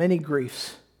themselves with many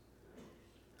griefs.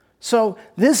 So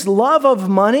this love of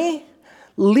money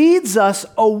leads us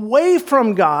away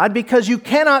from God, because you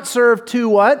cannot serve two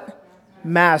what?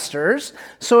 Masters.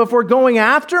 So if we're going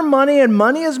after money and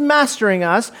money is mastering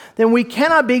us, then we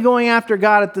cannot be going after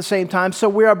God at the same time. So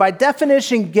we are by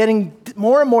definition getting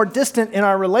more and more distant in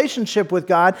our relationship with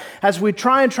God as we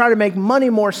try to make money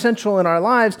more central in our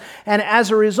lives. And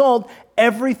as a result,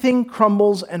 everything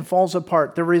crumbles and falls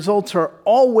apart. The results are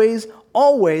always,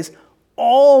 always,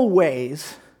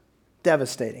 always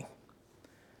devastating.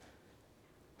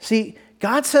 See,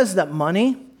 God says that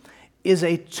money is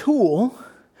a tool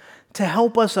to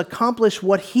help us accomplish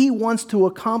what he wants to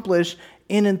accomplish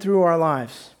in and through our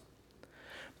lives.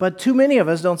 But too many of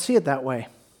us don't see it that way.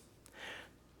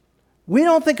 We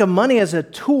don't think of money as a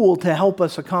tool to help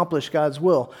us accomplish God's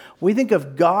will. We think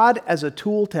of God as a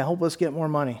tool to help us get more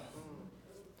money.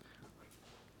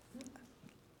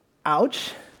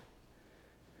 Ouch.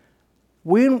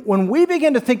 When we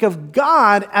begin to think of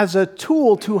God as a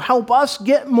tool to help us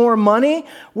get more money,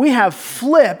 we have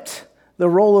flipped the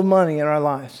role of money in our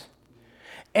lives.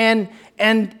 And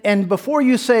before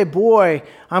you say, boy,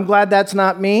 I'm glad that's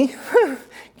not me,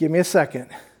 give me a second.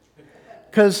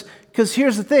 Because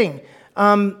here's the thing.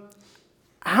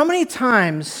 How many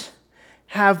times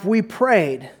have we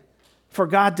prayed for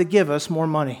God to give us more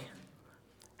money?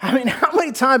 I mean, how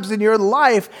many times in your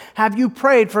life have you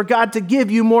prayed for God to give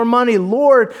you more money?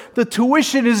 Lord, the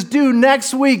tuition is due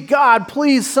next week. God,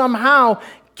 please somehow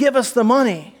give us the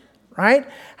money, right?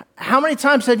 How many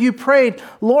times have you prayed,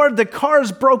 Lord, the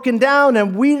car's broken down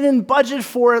and we didn't budget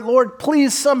for it. Lord,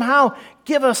 please somehow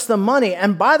give us the money.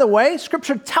 And by the way,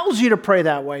 Scripture tells you to pray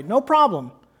that way. No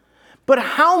problem. But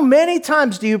how many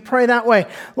times do you pray that way?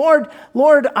 Lord,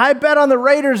 I bet on the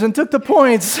Raiders and took the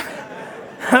points.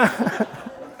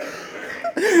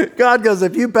 God goes,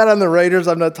 if you bet on the Raiders,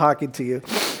 I'm not talking to you.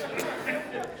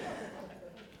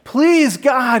 Please,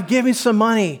 God, give me some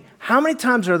money. How many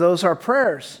times are those our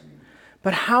prayers?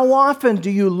 But how often do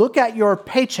you look at your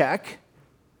paycheck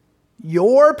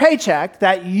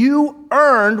that you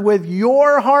earned with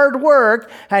your hard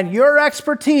work and your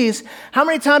expertise? How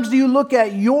many times do you look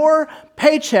at your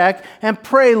paycheck and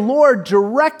pray, Lord,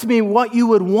 direct me what you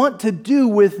would want to do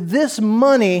with this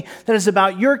money that is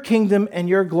about your kingdom and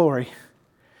your glory?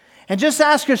 And just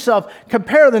ask yourself,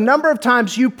 compare the number of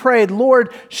times you prayed,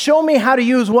 Lord, show me how to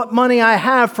use what money I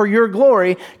have for your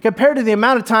glory, compared to the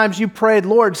amount of times you prayed,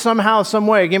 Lord, somehow, some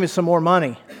way, give me some more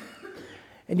money.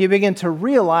 And you begin to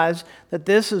realize that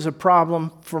this is a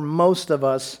problem for most of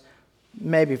us,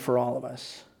 maybe for all of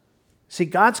us. See,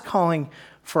 God's calling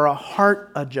for a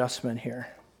heart adjustment here,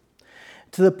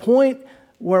 to the point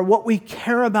where what we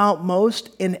care about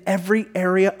most in every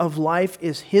area of life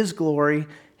is His glory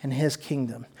and His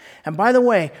kingdom. And by the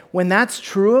way, when that's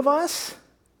true of us,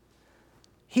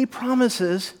 He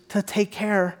promises to take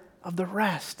care of the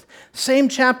rest. Same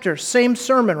chapter, same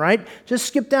sermon, right? Just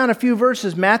skip down a few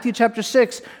verses. Matthew chapter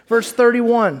 6, verse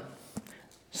 31.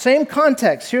 Same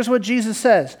context. Here's what Jesus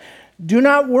says. Do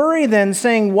not worry then,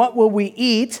 saying, what will we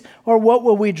eat, or what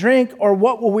will we drink, or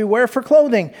what will we wear for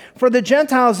clothing? For the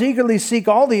Gentiles eagerly seek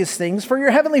all these things, for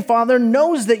your heavenly Father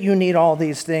knows that you need all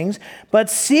these things. But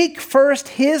seek first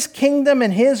His kingdom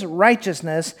and His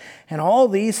righteousness, and all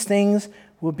these things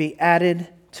will be added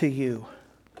to you.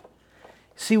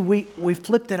 See, we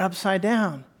flipped it upside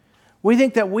down. We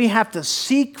think that we have to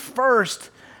seek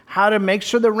first how to make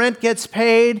sure the rent gets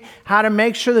paid, how to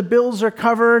make sure the bills are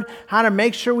covered, how to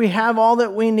make sure we have all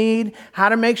that we need, how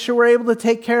to make sure we're able to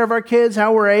take care of our kids,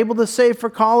 how we're able to save for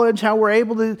college, how we're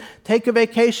able to take a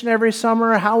vacation every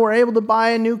summer, how we're able to buy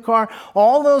a new car.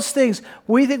 All those things,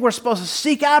 we think we're supposed to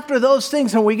seek after those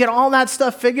things, and we get all that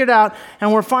stuff figured out,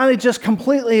 and we're finally just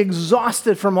completely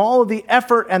exhausted from all of the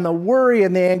effort and the worry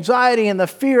and the anxiety and the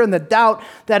fear and the doubt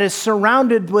that is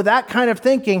surrounded with that kind of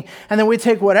thinking. And then we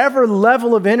take whatever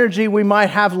level of energy we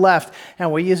might have left,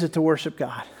 and we use it to worship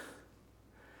God.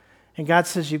 And God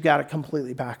says you've got it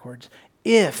completely backwards.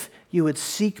 If you would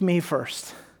seek me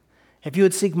first, if you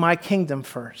would seek my kingdom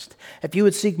first, if you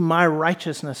would seek my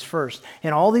righteousness first,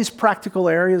 in all these practical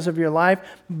areas of your life,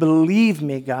 believe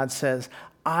me, God says,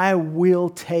 I will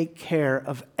take care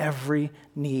of every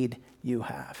need you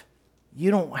have.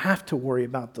 You don't have to worry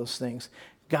about those things.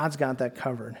 God's got that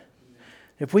covered.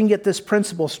 If we can get this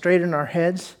principle straight in our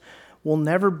heads, we'll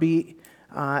never be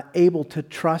able to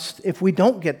trust. If we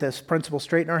don't get this principle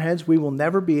straight in our heads, we will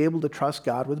never be able to trust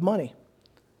God with money.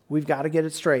 We've got to get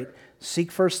it straight.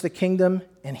 Seek first the kingdom,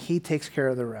 and He takes care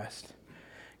of the rest.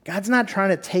 God's not trying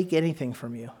to take anything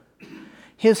from you.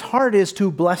 His heart is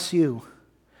to bless you.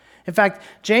 In fact,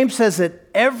 James says that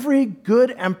every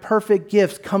good and perfect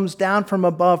gift comes down from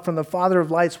above, from the Father of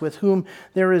lights, with whom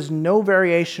there is no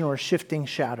variation or shifting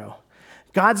shadow.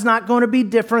 God's not going to be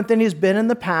different than He's been in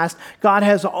the past. God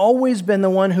has always been the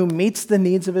one who meets the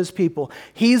needs of His people.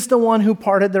 He's the one who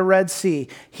parted the Red Sea.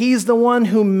 He's the one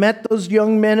who met those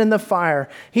young men in the fire.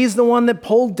 He's the one that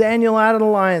pulled Daniel out of the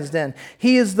lion's den.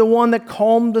 He is the one that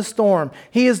calmed the storm.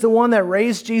 He is the one that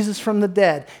raised Jesus from the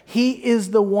dead. He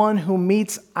is the one who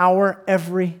meets our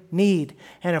every need.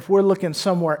 And if we're looking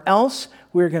somewhere else,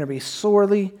 we're going to be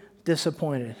sorely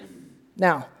disappointed.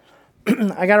 Now,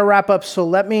 I got to wrap up, so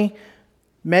let me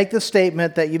make the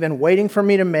statement that you've been waiting for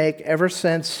me to make ever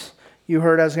since you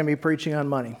heard I was going to be preaching on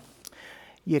money.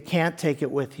 You can't take it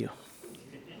with you.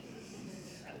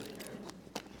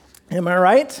 Am I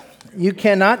right? You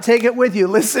cannot take it with you.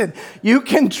 Listen, you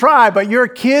can try, but your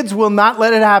kids will not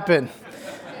let it happen.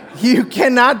 You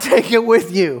cannot take it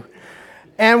with you.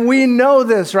 And we know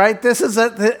this, right? This is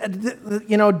death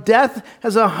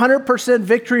has a 100%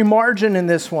 victory margin in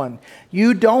this one.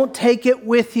 You don't take it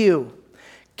with you.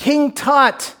 King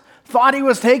Tut thought he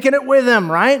was taking it with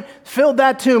him, right? Filled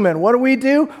that tomb in. What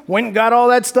do? Went and got all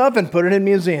that stuff and put it in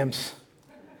museums.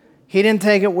 He didn't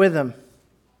take it with him.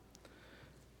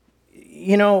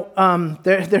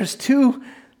 There's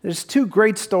two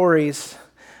great stories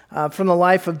from the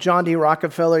life of John D.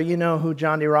 Rockefeller. You know who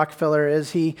John D. Rockefeller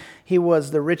is. He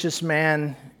was the richest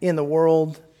man in the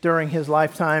world during his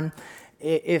lifetime.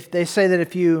 If they say that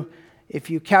if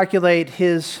you calculate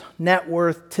his net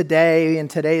worth today in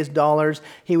today's dollars,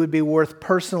 he would be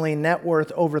personally net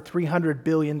worth over $300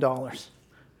 billion.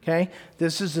 Okay?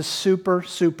 This is a super,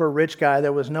 super rich guy.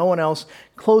 There was no one else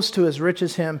close to as rich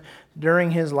as him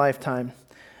during his lifetime.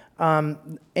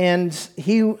 And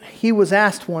he was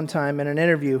asked one time in an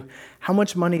interview, how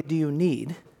much money do you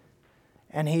need?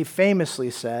 And he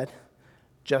famously said,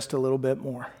 just a little bit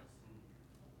more.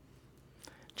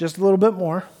 Just a little bit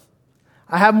more.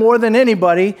 I have more than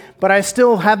anybody, but I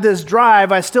still have this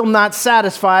drive. I'm still not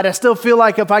satisfied. I still feel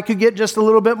like if I could get just a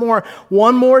little bit more,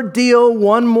 one more deal,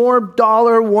 one more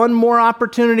dollar, one more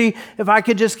opportunity, if I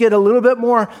could just get a little bit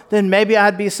more, then maybe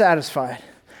I'd be satisfied.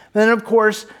 Then, of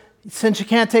course, since you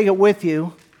can't take it with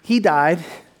you, he died,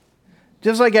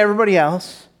 just like everybody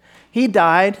else. He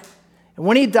died. And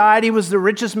when he died, he was the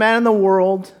richest man in the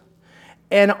world.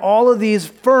 And all of these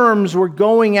firms were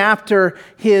going after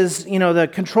his, the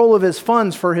control of his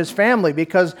funds for his family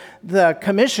because the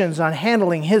commissions on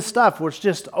handling his stuff was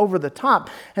just over the top.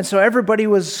 And so everybody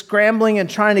was scrambling and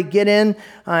trying to get in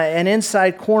an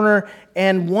inside corner.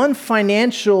 And one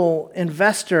financial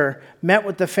investor met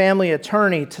with the family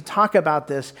attorney to talk about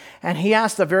this. And he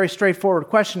asked a very straightforward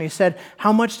question. He said,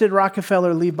 how much did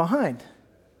Rockefeller leave behind?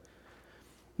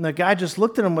 And the guy just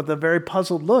looked at him with a very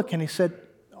puzzled look. And he said,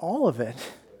 all of it.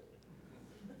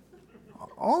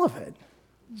 All of it.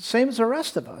 Same as the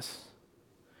rest of us.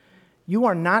 You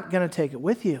are not going to take it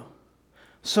with you.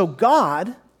 So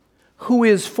God, who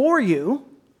is for you,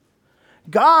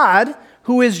 God,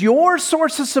 who is your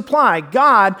source of supply,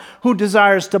 God, who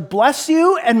desires to bless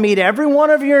you and meet every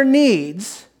one of your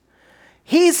needs,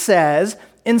 he says,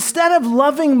 instead of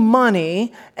loving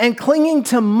money and clinging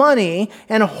to money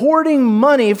and hoarding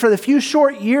money for the few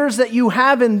short years that you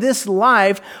have in this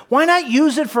life, why not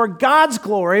use it for God's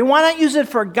glory? Why not use it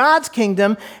for God's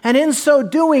kingdom? And in so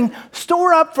doing,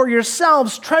 store up for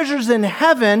yourselves treasures in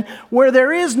heaven where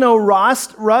there is no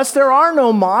rust, there are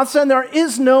no moths, and there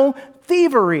is no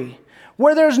thievery,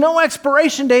 where there's no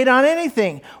expiration date on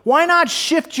anything. Why not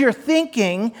shift your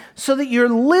thinking so that you're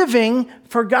living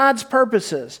for God's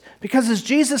purposes? Because as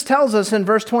Jesus tells us in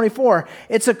verse 24,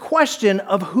 it's a question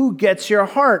of who gets your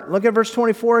heart. Look at verse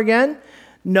 24 again.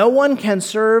 No one can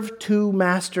serve two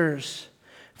masters.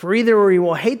 For either he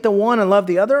will hate the one and love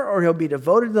the other, or he'll be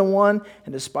devoted to the one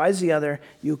and despise the other.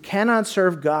 You cannot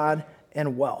serve God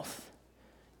and wealth.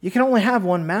 You can only have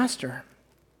one master.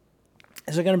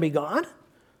 Is it going to be God?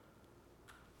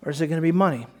 Or is it going to be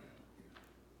money?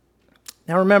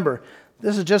 Now remember,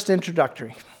 this is just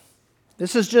introductory.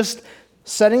 This is just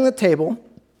setting the table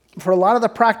for a lot of the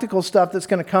practical stuff that's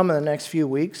going to come in the next few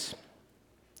weeks.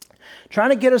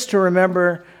 Trying to get us to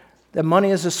remember that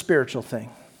money is a spiritual thing.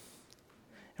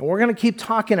 And we're going to keep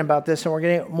talking about this, and we're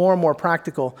getting more and more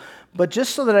practical. But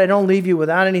just so that I don't leave you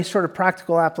without any sort of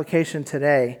practical application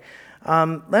today,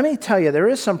 let me tell you, there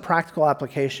is some practical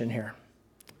application here.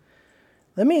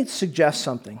 Let me suggest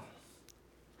something.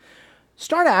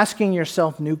 Start asking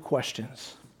yourself new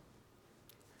questions.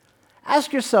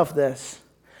 Ask yourself this.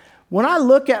 When I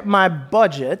look at my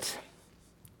budget,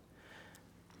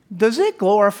 does it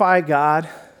glorify God?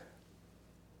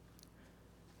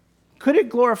 Could it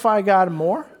glorify God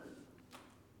more?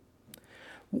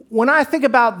 When I think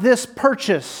about this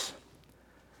purchase,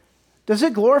 does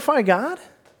it glorify God?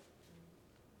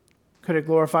 Could it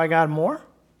glorify God more?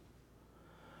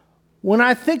 When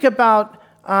I think about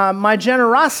my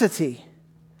generosity,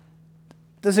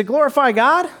 does it glorify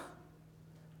God?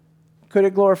 Could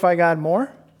it glorify God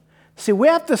more? See, we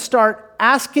have to start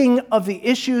asking of the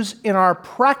issues in our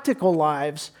practical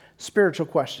lives spiritual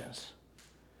questions.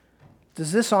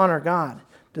 Does this honor God?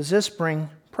 Does this bring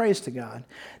praise to God?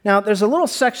 Now, there's a little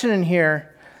section in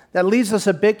here that leaves us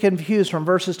a bit confused from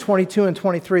verses 22 and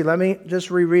 23. Let me just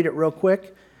reread it real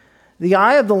quick. The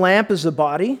eye of the lamp is the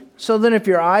body. So then if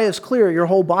your eye is clear, your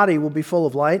whole body will be full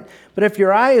of light. But if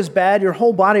your eye is bad, your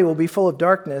whole body will be full of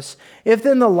darkness. If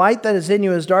then the light that is in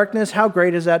you is darkness, how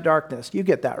great is that darkness? You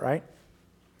get that, right?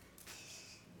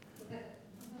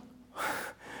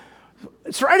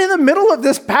 It's right in the middle of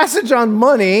this passage on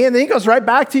money, and then he goes right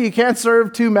back to you can't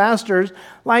serve two masters.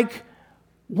 Like,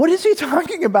 what is he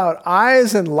talking about?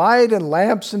 Eyes and light and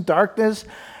lamps and darkness?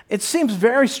 It seems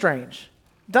very strange.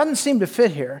 Doesn't seem to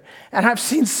fit here. And I've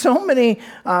seen so many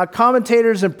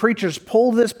commentators and preachers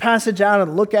pull this passage out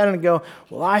and look at it and go,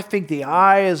 well, I think the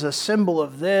eye is a symbol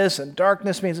of this and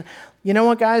darkness means... You know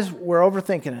what, guys? We're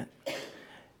overthinking it.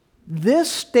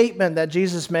 This statement that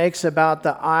Jesus makes about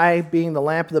the eye being the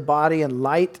lamp of the body and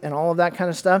light and all of that kind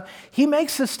of stuff, he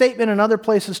makes this statement in other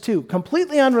places too,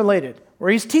 completely unrelated,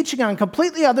 where he's teaching on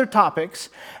completely other topics,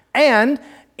 and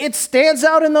it stands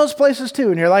out in those places too.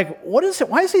 And you're like, what is it?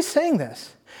 Why is he saying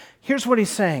this? Here's what he's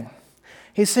saying.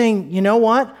 He's saying, you know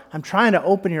what? I'm trying to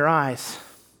open your eyes.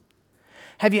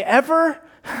 Have you ever,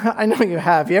 I know you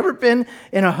have you ever been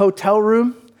in a hotel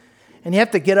room and you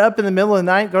have to get up in the middle of the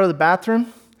night and go to the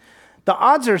bathroom? The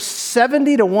odds are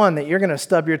 70-1 that you're going to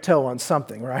stub your toe on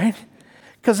something, right?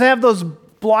 Because they have those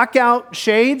block-out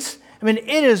shades. I mean,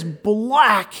 it is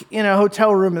black in a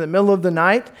hotel room in the middle of the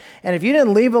night, and if you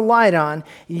didn't leave a light on,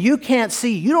 you can't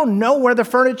see. You don't know where the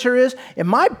furniture is. In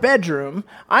my bedroom,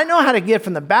 I know how to get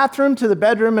from the bathroom to the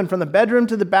bedroom and from the bedroom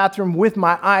to the bathroom with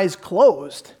my eyes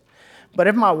closed. But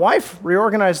if my wife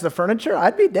reorganized the furniture,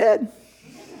 I'd be dead,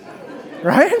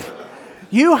 right?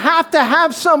 You have to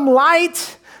have some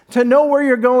light to know where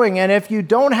you're going, and if you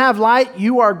don't have light,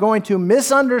 you are going to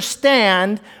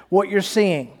misunderstand what you're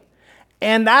seeing.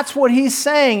 And that's what he's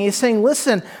saying. He's saying,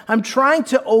 listen, I'm trying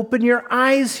to open your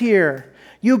eyes here.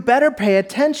 You better pay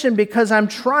attention because I'm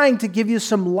trying to give you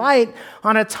some light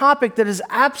on a topic that is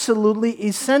absolutely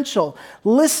essential.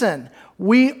 Listen,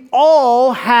 we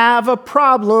all have a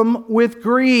problem with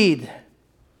greed.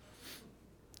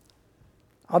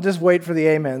 I'll just wait for the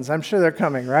amens. I'm sure they're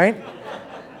coming, right?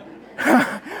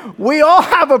 We all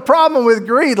have a problem with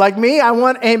greed. Like me, I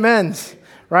want amens,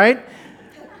 right?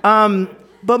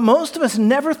 But most of us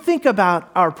never think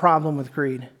about our problem with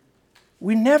greed.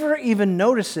 We never even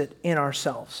notice it in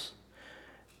ourselves.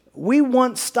 We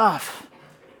want stuff,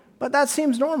 but that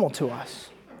seems normal to us.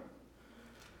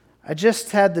 I just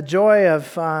had the joy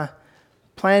of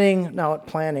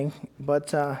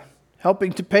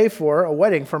helping to pay for a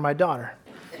wedding for my daughter,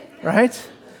 right?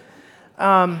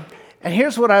 And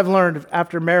here's what I've learned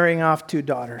after marrying off 2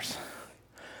 daughters.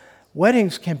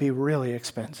 Weddings can be really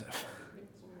expensive.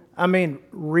 I mean,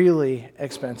 really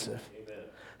expensive.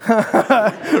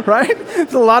 Right?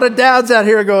 There's a lot of dads out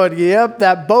here going, yep,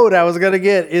 that boat I was going to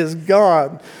get is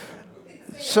gone.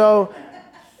 So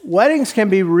weddings can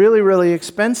be really, really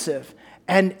expensive.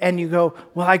 And you go,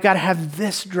 well, I got to have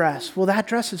this dress. Well, that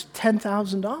dress is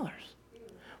 $10,000.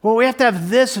 Well, we have to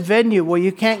have this venue. Well,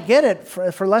 you can't get it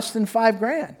for less than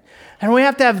 $5,000. And we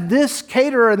have to have this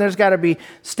caterer, and there's got to be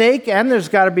steak and there's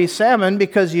got to be salmon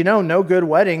because, no good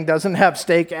wedding doesn't have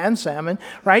steak and salmon,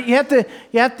 right? You have to,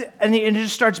 and it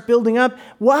just starts building up.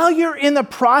 While you're in the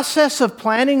process of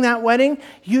planning that wedding,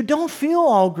 you don't feel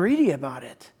all greedy about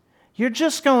it. You're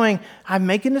just going, I'm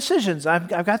making decisions. I've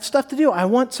got stuff to do. I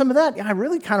want some of that. I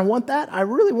really kind of want that. I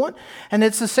really want. And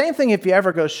it's the same thing if you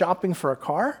ever go shopping for a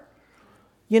car.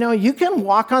 You can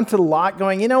walk onto the lot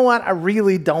going, you know what, I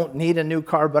really don't need a new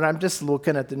car, but I'm just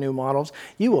looking at the new models.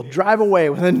 You will drive away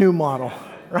with a new model,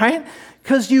 right?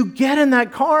 Because you get in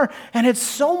that car and it's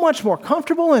so much more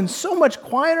comfortable and so much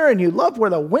quieter and you love where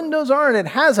the windows are and it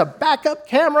has a backup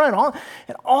camera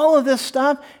and all of this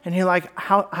stuff. And you're like,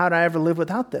 how'd I ever live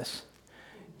without this?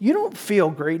 You don't feel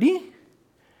greedy,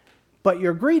 but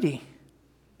you're greedy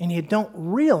and you don't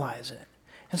realize it.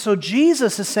 And so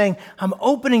Jesus is saying, I'm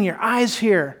opening your eyes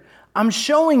here. I'm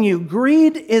showing you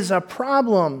greed is a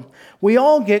problem. We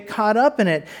all get caught up in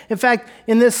it. In fact,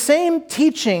 in this same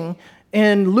teaching,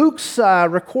 in Luke's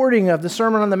recording of the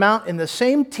Sermon on the Mount, in the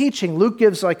same teaching, Luke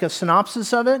gives like a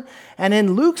synopsis of it. And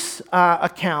in Luke's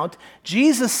account,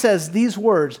 Jesus says these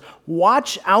words,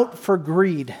 watch out for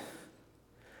greed.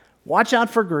 Watch out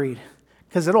for greed,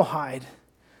 because it'll hide.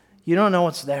 You don't know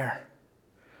what's there.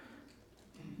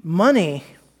 Money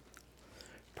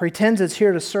pretends it's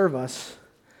here to serve us,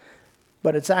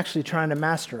 but it's actually trying to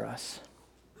master us.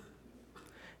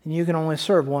 And you can only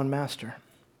serve one master.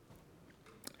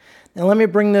 Now let me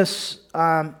bring this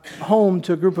home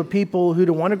to a group of people who,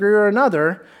 to one degree or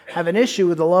another, have an issue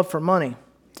with the love for money.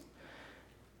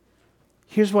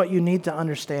 Here's what you need to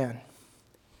understand.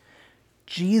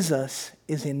 Jesus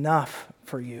is enough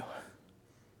for you.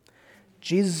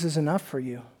 Jesus is enough for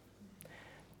you.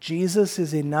 Jesus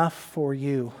is enough for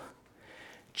you.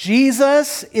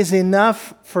 Jesus is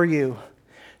enough for you.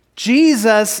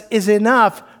 Jesus is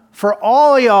enough for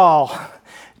all y'all.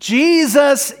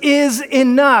 Jesus is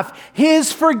enough.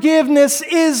 His forgiveness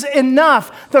is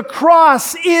enough. The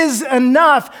cross is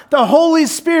enough. The Holy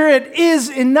Spirit is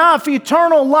enough.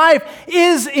 Eternal life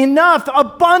is enough.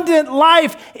 Abundant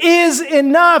life is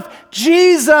enough.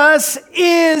 Jesus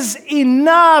is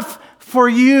enough for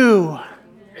you.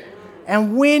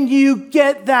 And when you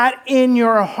get that in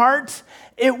your heart,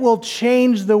 it will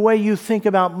change the way you think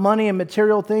about money and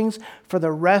material things for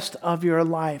the rest of your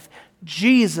life.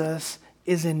 Jesus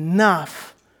is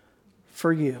enough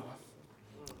for you.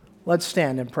 Let's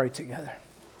stand and pray together.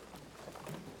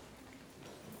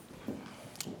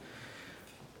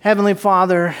 Heavenly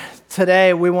Father,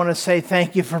 today we want to say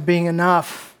thank you for being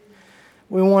enough.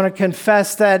 We want to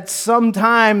confess that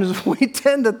sometimes we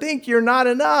tend to think you're not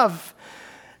enough.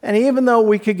 And even though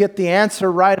we could get the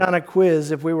answer right on a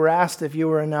quiz if we were asked if you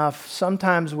were enough,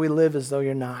 sometimes we live as though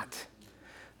you're not.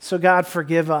 So God,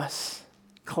 forgive us,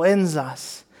 cleanse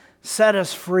us, set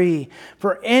us free.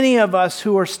 For any of us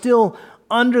who are still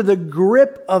under the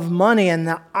grip of money and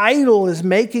the idol is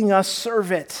making us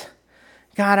serve it,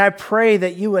 God, I pray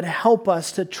that you would help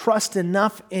us to trust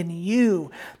enough in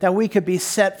you that we could be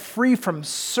set free from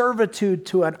servitude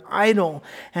to an idol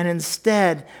and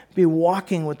instead be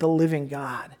walking with the living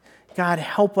God. God,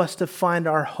 help us to find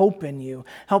our hope in you.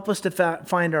 Help us to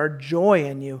find our joy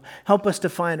in you. Help us to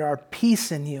find our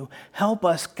peace in you. Help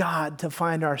us, God, to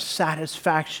find our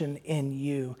satisfaction in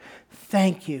you.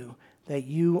 Thank you that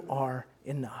you are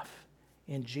enough.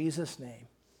 In Jesus' name,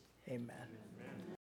 amen.